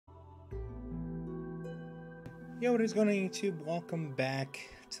Yo, what is going on YouTube? Welcome back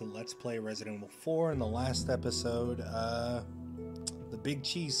to Let's Play Resident Evil 4. In the last episode, the Big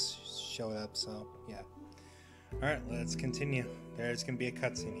Cheese showed up, so yeah. Alright, let's continue. There's gonna be a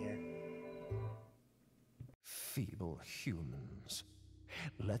cutscene here. Feeble humans,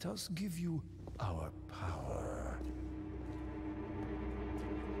 let us give you our power.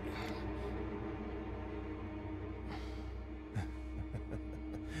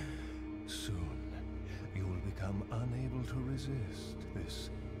 Soon, you will become unable to resist this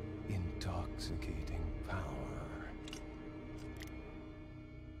intoxicating power.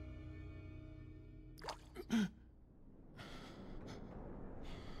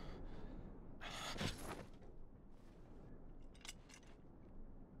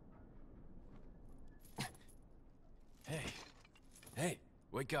 Hey,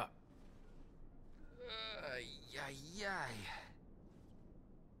 wake up.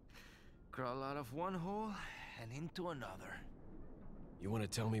 Crawl out of one hole and into another. You want to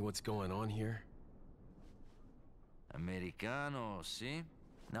tell me what's going on here? Americano, see?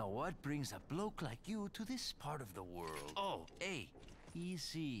 Now what brings a bloke like you to this part of the world? Oh, hey,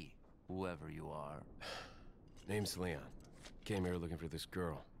 easy, whoever you are. Name's Leon. Came here looking for this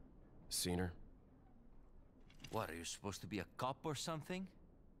girl. Seen her? What, are you supposed to be a cop or something?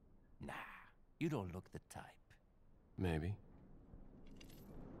 Nah, you don't look the type. Maybe.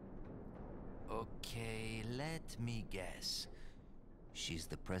 Okay, let me guess. She's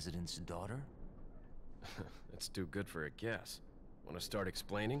the president's daughter? That's too good for a guess. Want to start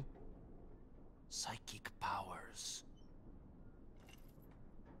explaining? Psychic powers.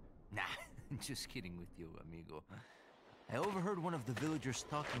 Nah, just kidding with you, amigo. I overheard one of the villagers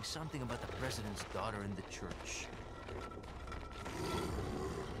talking something about the president's daughter in the church.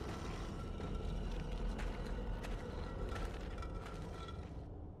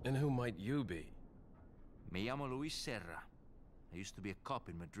 And who might you be? Me llamo Luis Serra. I used to be a cop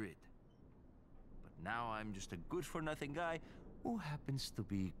in Madrid. But now I'm just a good-for-nothing guy who happens to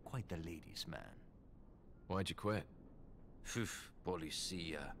be quite a ladies' man. Why'd you quit? Phew,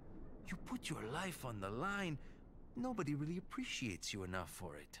 policia. You put your life on the line, nobody really appreciates you enough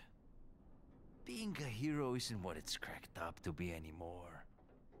for it. Being a hero isn't what it's cracked up to be anymore.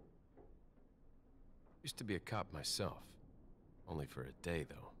 Used to be a cop myself. Only for a day,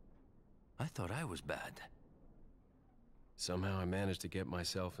 though. I thought I was bad. Somehow I managed to get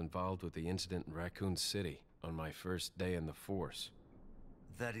myself involved with the incident in Raccoon City on my first day in the force.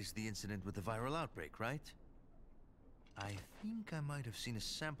 That is the incident with the viral outbreak, right? I think I might have seen a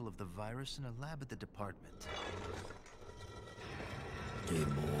sample of the virus in a lab at the department. Hey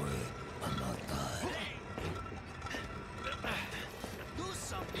boy, I'm not dying. Do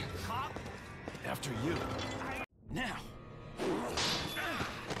something, cop! After you. Now!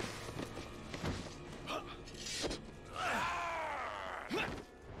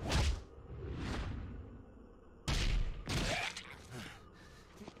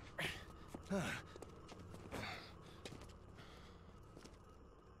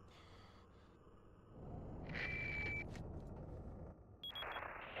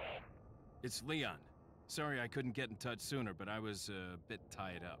 It's Leon. Sorry I couldn't get in touch sooner, but I was a bit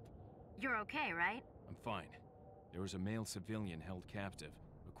tied up. You're okay, right? I'm fine. There was a male civilian held captive.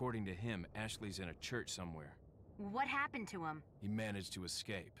 According to him, Ashley's in a church somewhere. What happened to him? He managed to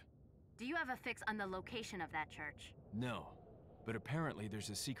escape. Do you have a fix on the location of that church? No, but apparently there's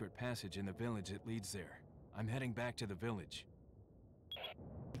a secret passage in the village that leads there. I'm heading back to the village.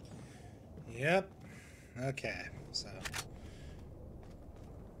 Yep. Okay, so...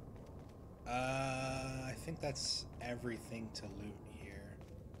 I think that's everything to loot here.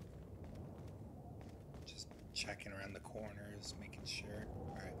 Just checking around the corners, making sure.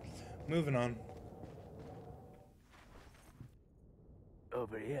 Alright, moving on.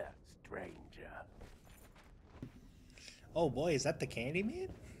 Over here, stranger. Oh boy, is that the candy man?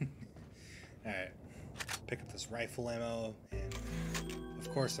 Alright, pick up this rifle ammo, and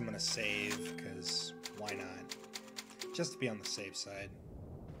of course I'm gonna save, because why not? Just to be on the safe side.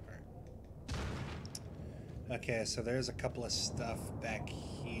 Okay, so there's a couple of stuff back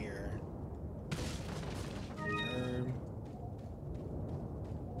here. And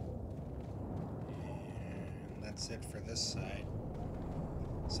that's it for this side.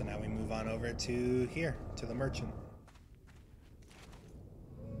 So now we move on over to here, to the merchant.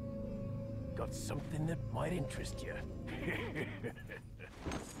 Got something that might interest you.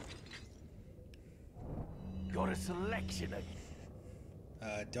 Got a selection of...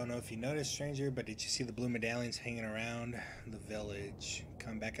 Don't know if you noticed, stranger, but did you see the blue medallions hanging around the village?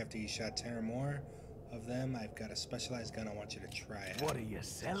 Come back after you shot 10 or more of them. I've got a specialized gun I want you to try it. What are you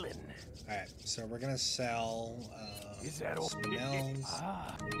selling? Alright, so we're gonna sell Is that all? smells,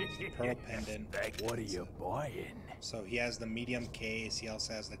 Ah. pearl pendant. What are you buying? So he has the medium case, he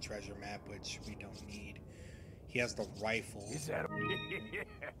also has the treasure map, which we don't need. He has the rifle. Is that?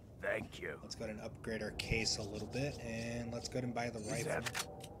 Thank you. Let's go ahead and upgrade our case a little bit, and let's go ahead and buy the Is rifle. that?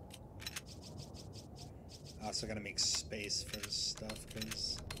 I also gotta make space for this stuff,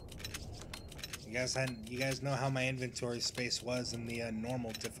 because you guys know how my inventory space was in the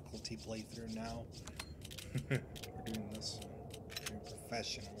normal difficulty playthrough. Now we're doing this very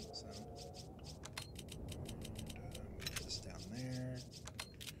professional, so move this down there.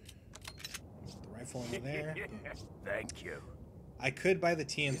 Put the rifle into there. Boom. Thank you. I could buy the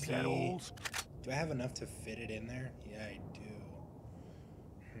Is TMP. that old? Do I have enough to fit it in there? Yeah, I do.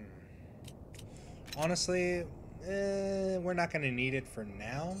 Honestly, we're not gonna need it for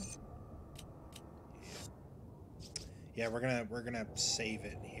now. Yeah, we're gonna save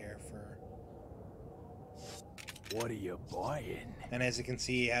it here for. What are you buying? And as you can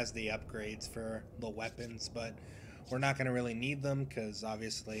see, he has the upgrades for the weapons, but we're not gonna really need them because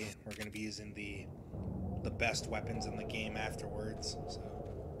obviously we're gonna be using the best weapons in the game afterwards. So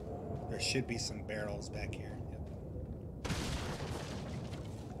there should be some barrels back here. Yep.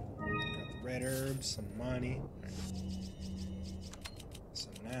 Got the red herbs, some money. Right. So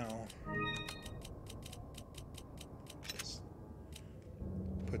now, just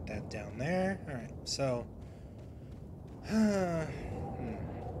put that down there. All right. So,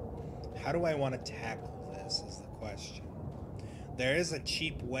 how do I want to tackle this? Is the question. There is a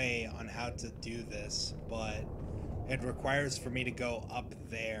cheap way on how to do this, but it requires for me to go up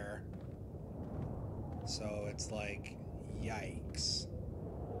there. So it's like, yikes.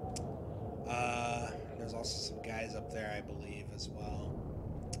 There's also some guys up there, I believe, as well.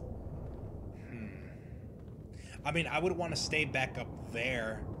 I mean, I would want to stay back up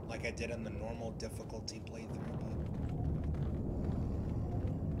there like I did in the normal difficulty playthrough,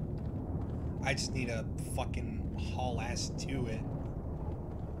 but I just need to fucking haul ass to it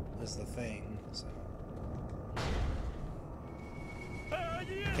is the thing, so.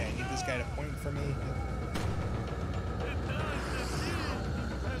 Okay, I need this guy to point for me.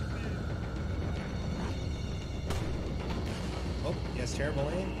 Oh, yes, terrible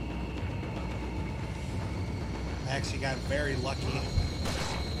aim. I actually got very lucky.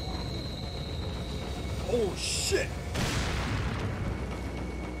 Oh, shit!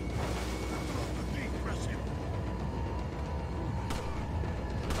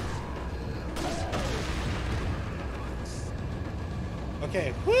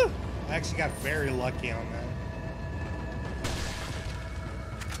 Okay, whew! I actually got very lucky on that.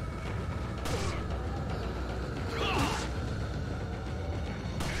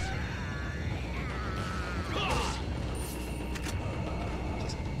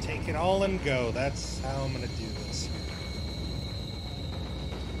 Just take it all and go. That's how I'm gonna do this.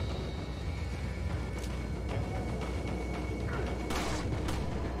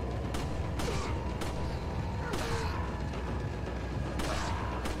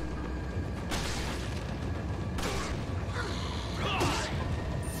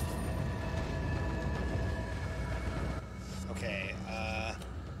 Okay, a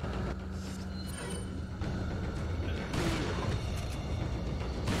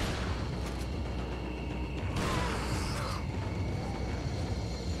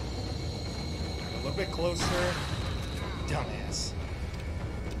little bit closer. Dumbass.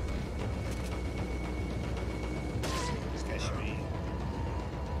 This guy should be.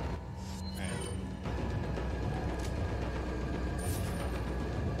 Alright.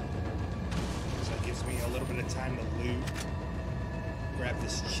 So it gives me a little bit of time to loot. Grab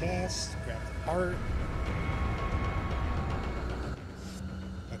this chest, grab the part.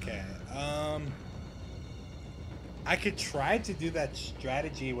 Okay, I could try to do that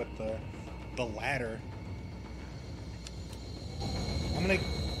strategy with the ladder. I'm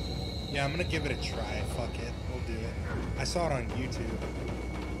gonna give it a try. Fuck it, we'll do it. I saw it on YouTube.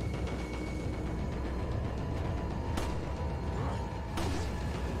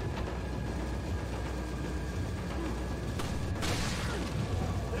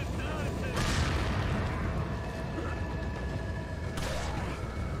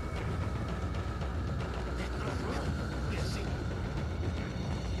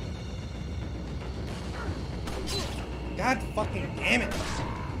 God fucking damn it!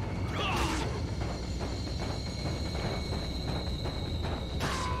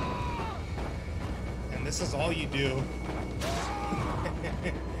 And this is all you do.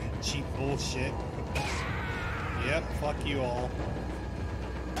 Cheap bullshit. Yep, fuck you all.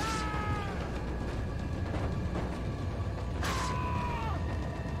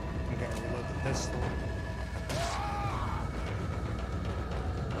 pistol.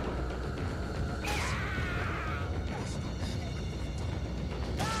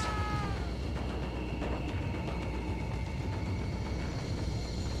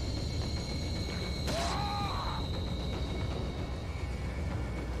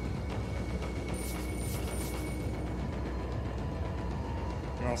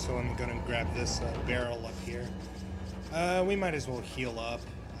 And also, I'm gonna grab this barrel up here. We might as well heal up.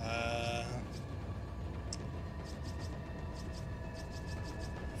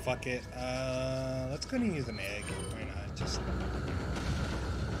 Fuck it. Let's go and use an egg. Why not? Just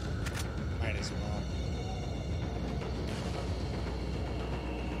might as well.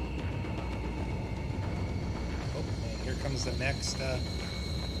 Oh, and here comes the next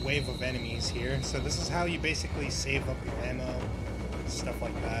wave of enemies here. So this is how you basically save up your ammo, stuff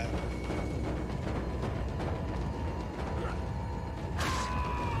like that.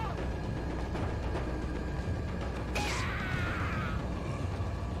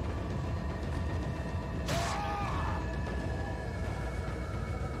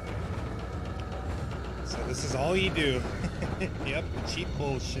 So this is all you do. Yep, cheap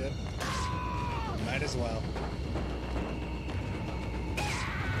bullshit. Might as well.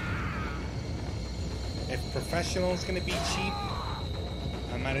 If professional's gonna be cheap,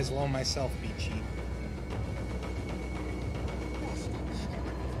 I might as well myself be cheap.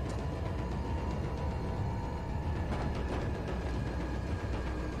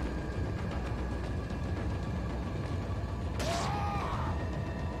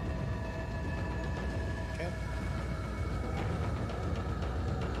 Okay.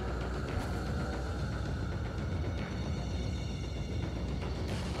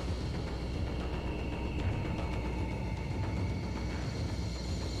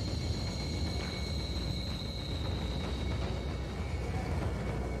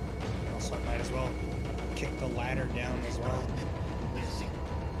 Also, I might as well kick the ladder down as well.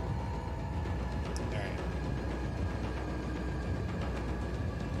 Alright.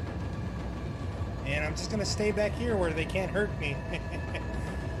 And I'm just gonna stay back here where they can't hurt me.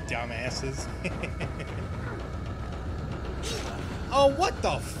 Dumbasses. Oh, what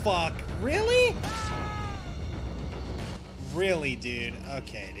the fuck? Really? Really, dude?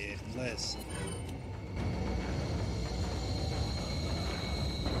 Okay, dude. Listen.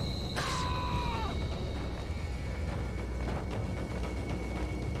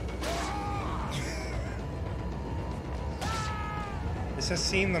 It's just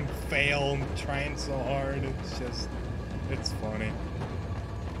seeing them fail, trying so hard. It's just, it's funny.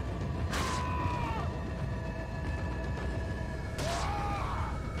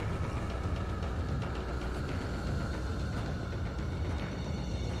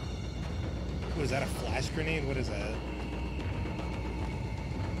 Ooh, is that a flash grenade? What is that?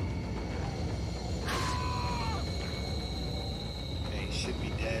 Okay, he should be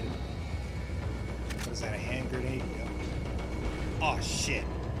dead. What is that, a hand grenade? Yep. Oh, shit.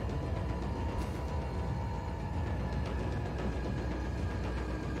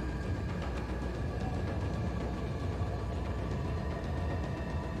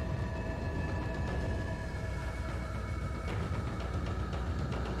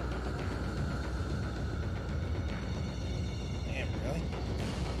 Damn, really?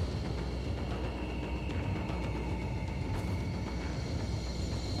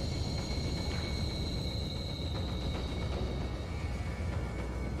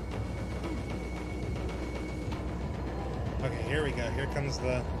 Okay, here we go. Here comes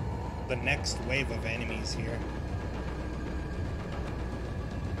the next wave of enemies here.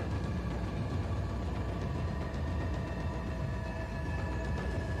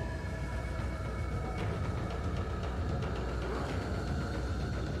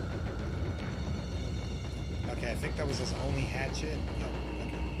 Okay, I think that was his only hatchet. Yep.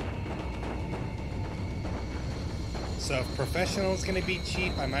 Okay. So if professional's gonna be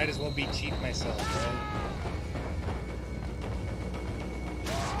cheap, I might as well be cheap myself, right?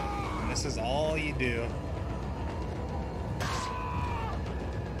 This is all you do.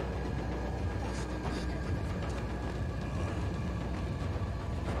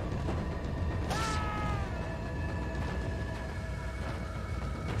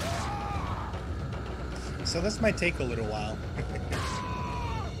 So this might take a little while.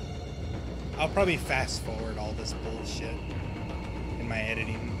 I'll probably fast forward all this bullshit in my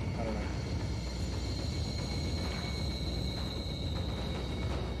editing. I don't know.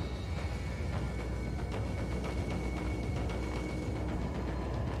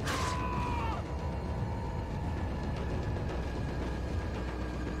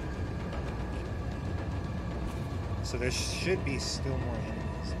 So there should be still more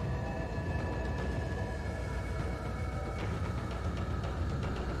enemies.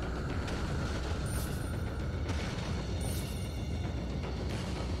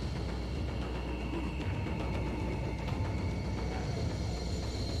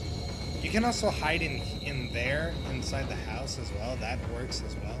 You can also hide in there, inside the house as well. That works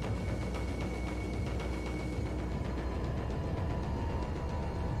as well.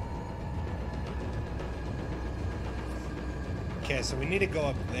 Okay, so we need to go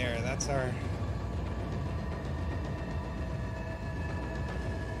up there. That's our...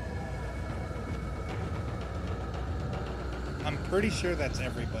 I'm pretty sure that's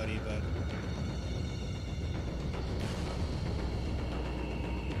everybody, but...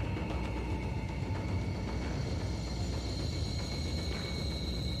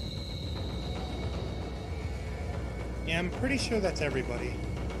 Yeah, I'm pretty sure that's everybody.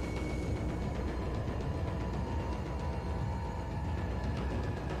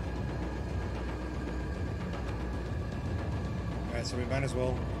 Alright, so we might as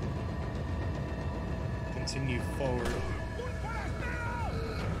well continue forward.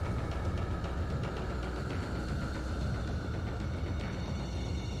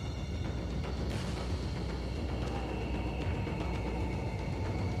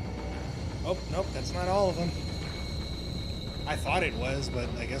 Oh, nope, that's not all of them. I thought it was, but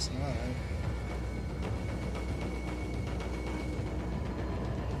I guess not.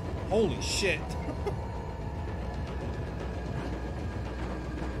 Holy shit.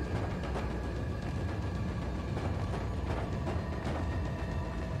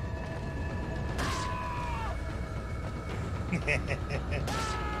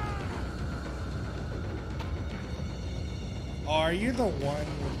 Are you the one?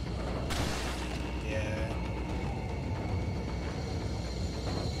 Yeah.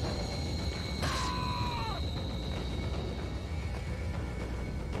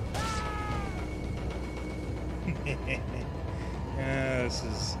 This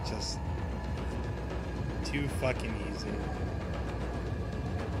is just too fucking easy.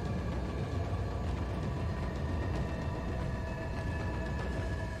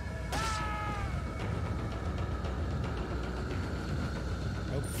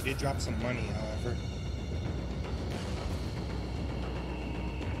 Nope, he did drop some money, however.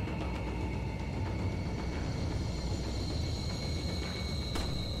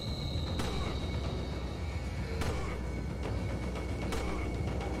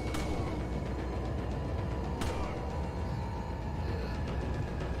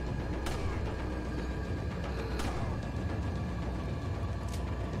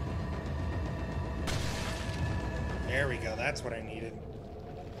 There we go, that's what I needed.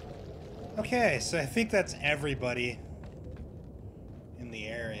 Okay, so I think that's everybody in the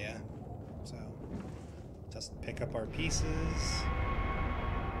area. So, just pick up our pieces.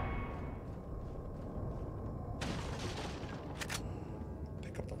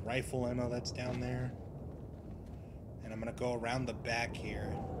 Pick up the rifle ammo that's down there. And I'm gonna go around the back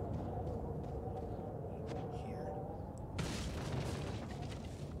here.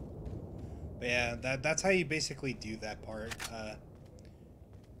 But yeah, that's how you basically do that part.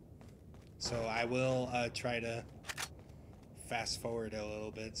 So I will try to fast forward a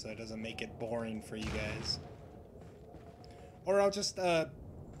little bit so it doesn't make it boring for you guys. Or I'll just put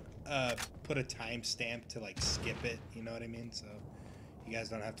a timestamp to like skip it, you know what I mean? So you guys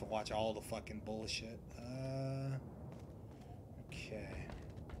don't have to watch all the fucking bullshit. Okay.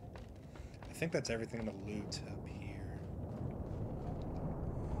 I think that's everything to loot up here.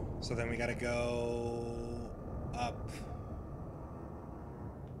 So then we gotta go up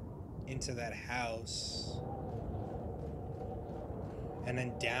into that house. And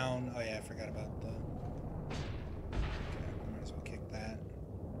then down. Oh yeah, I forgot about the... Okay, I might as well kick that.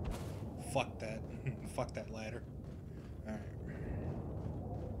 Fuck that. Fuck that ladder. Alright.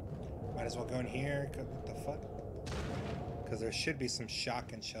 Might as well go in here. What the fuck? Because there should be some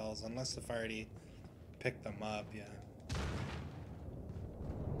shotgun shells. Unless if I already picked them up, yeah.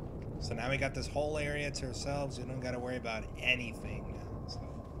 So now we got this whole area to ourselves. We don't got to worry about anything now. So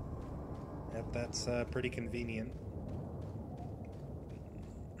that's pretty convenient.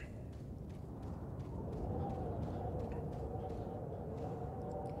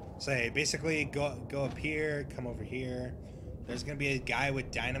 So hey, basically go up here, come over here. There's gonna be a guy with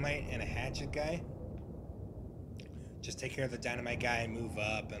dynamite and a hatchet guy. Just take care of the dynamite guy, move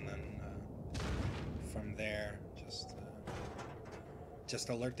up, and then from there, just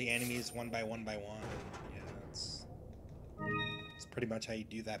alert the enemies one by one by one. Yeah, it's pretty much how you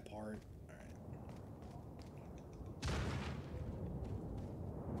do that part. All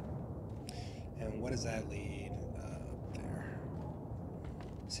right. And what does that lead? Up there.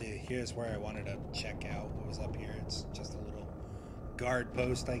 See, here's where I wanted to check out what was up here. It's just a little guard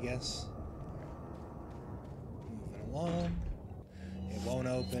post, I guess. Moving along. It won't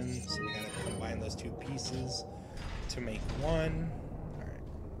open, so we gotta combine those two pieces to make one.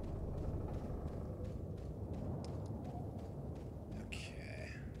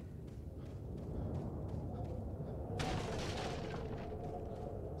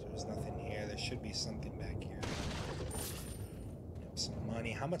 be something back here. Yep, some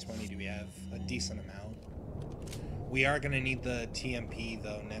money. How much money do we have? A decent amount. We are going to need the TMP,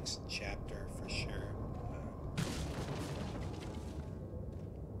 though, next chapter for sure.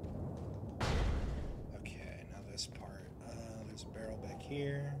 Okay, now this part. There's a barrel back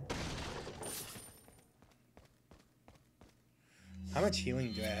here. How much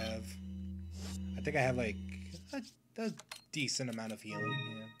healing do I have? I think I have like a decent amount of healing.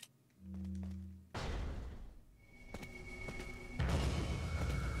 Yeah.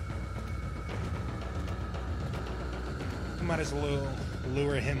 I might as well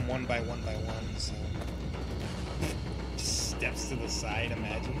lure him one by one, so just steps to the side,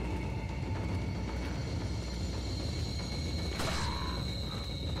 imagine.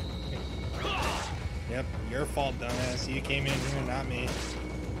 Yep, your fault, dumbass. You came in here, not me.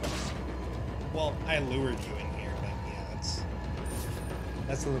 Well, I lured you in here, but yeah,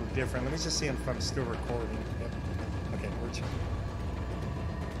 that's a little different. Let me just see if I'm still recording. Yep. Okay, we're chilling.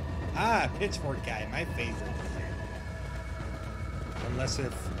 Ah, Pitchfork guy, my favorite. Unless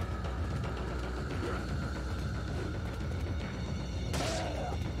if...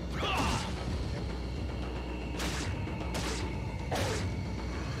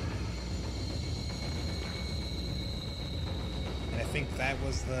 And I think that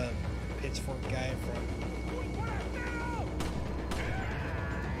was the Pitchfork guy from...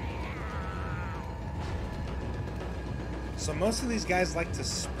 So most of these guys like to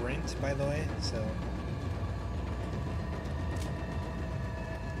sprint, by the way, so...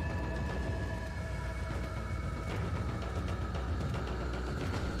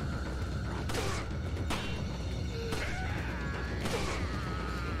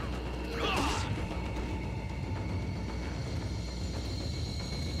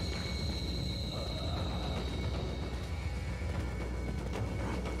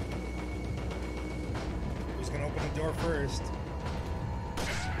 Door first.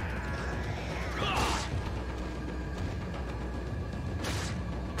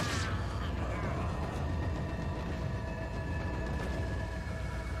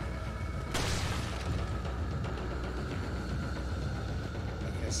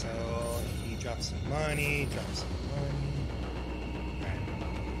 Okay, so he drops some money, Alright.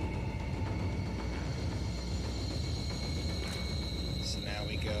 So now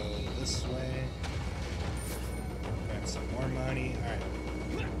we go this way. Some more money. Alright.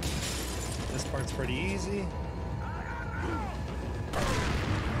 This part's pretty easy.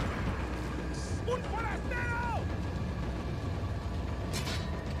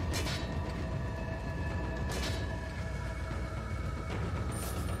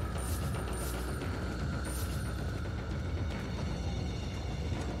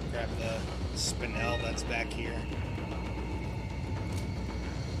 Grab the spinel that's back here.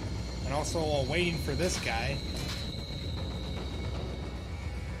 And also, while waiting for this guy,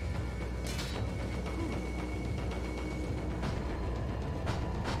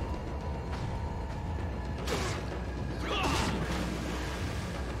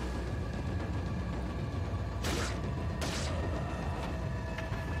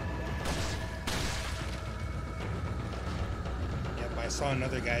 I saw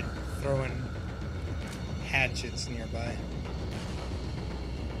another guy throwing hatchets nearby.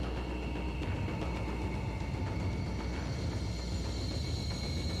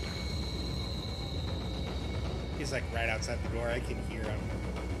 He's like right outside the door. I can hear him.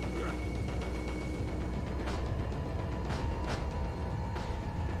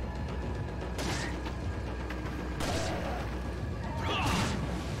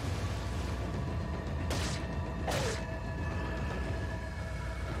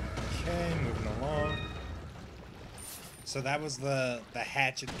 So that was the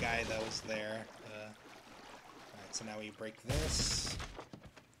hatchet guy that was there. Alright, so now we break this.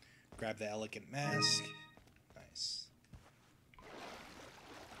 Grab the elegant mask. Nice.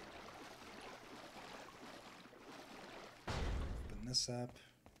 Open this up.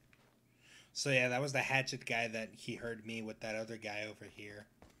 So yeah, that was the hatchet guy that he heard me with that other guy over here.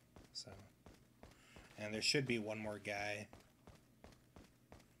 So, and there should be one more guy.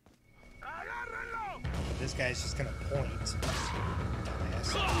 But this guy's just gonna point.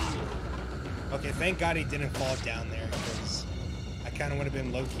 Dumbass. Okay, thank God he didn't fall down there, because I kind of would have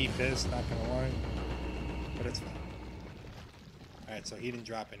been low-key pissed, not gonna lie. But it's fine. Alright, so he didn't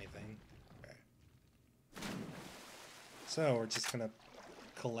drop anything. Okay. So we're just gonna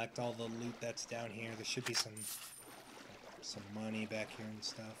collect all the loot that's down here. There should be some money back here and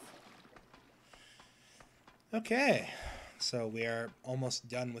stuff. Okay. So we are almost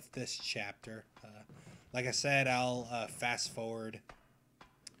done with this chapter. Like I said, I'll fast forward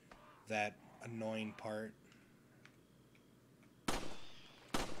that annoying part.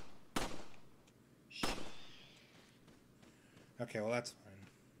 Shit. Okay, well that's fine.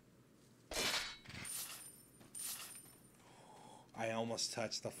 I almost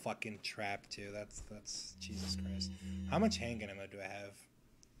touched the fucking trap too. That's Jesus Christ. How much handgun ammo do I have?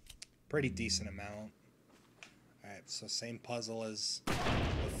 Pretty decent amount. Alright, so same puzzle as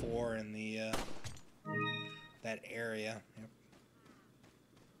before in the that area. Yep.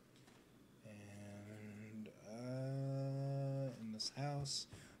 And in this house,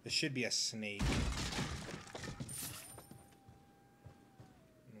 there should be a snake.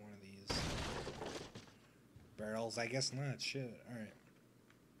 In one of these barrels, I guess not. Shit. Alright.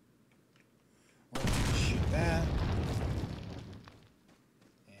 Well, shoot that.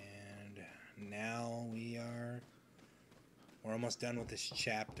 And now we're almost done with this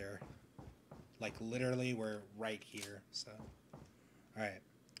chapter. Like literally we're right here. So alright.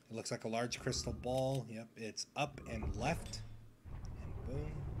 It looks like a large crystal ball. Yep, it's up and left. And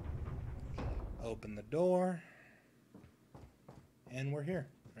boom. Open the door. And we're here.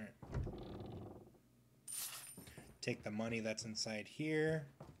 Alright. Take the money that's inside here.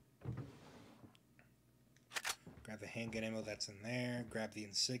 Grab the handgun ammo that's in there. Grab the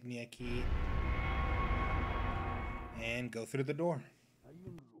insignia key. And go through the door.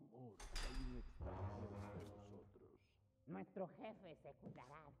 Nuestro jefe se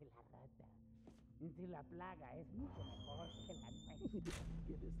cuidará de la rata. Si la plaga es mucho mejor que la nuestra.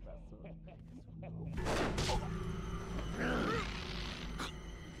 Tienes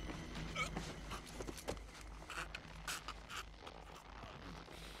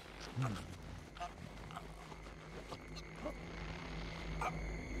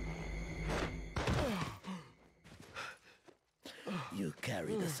You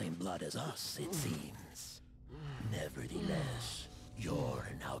carry the same blood as us, it seems. Nevertheless, you're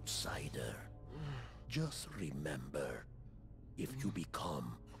an outsider. Just remember, if you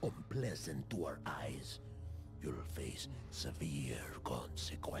become unpleasant to our eyes, you'll face severe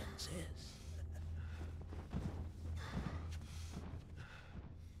consequences.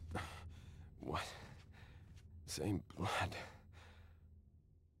 What? Same blood.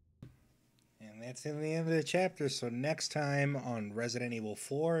 And that's in the end of the chapter. So next time on Resident Evil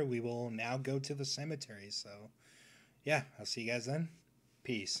 4, we will now go to the cemetery. So yeah, I'll see you guys then.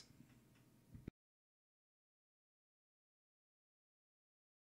 Peace.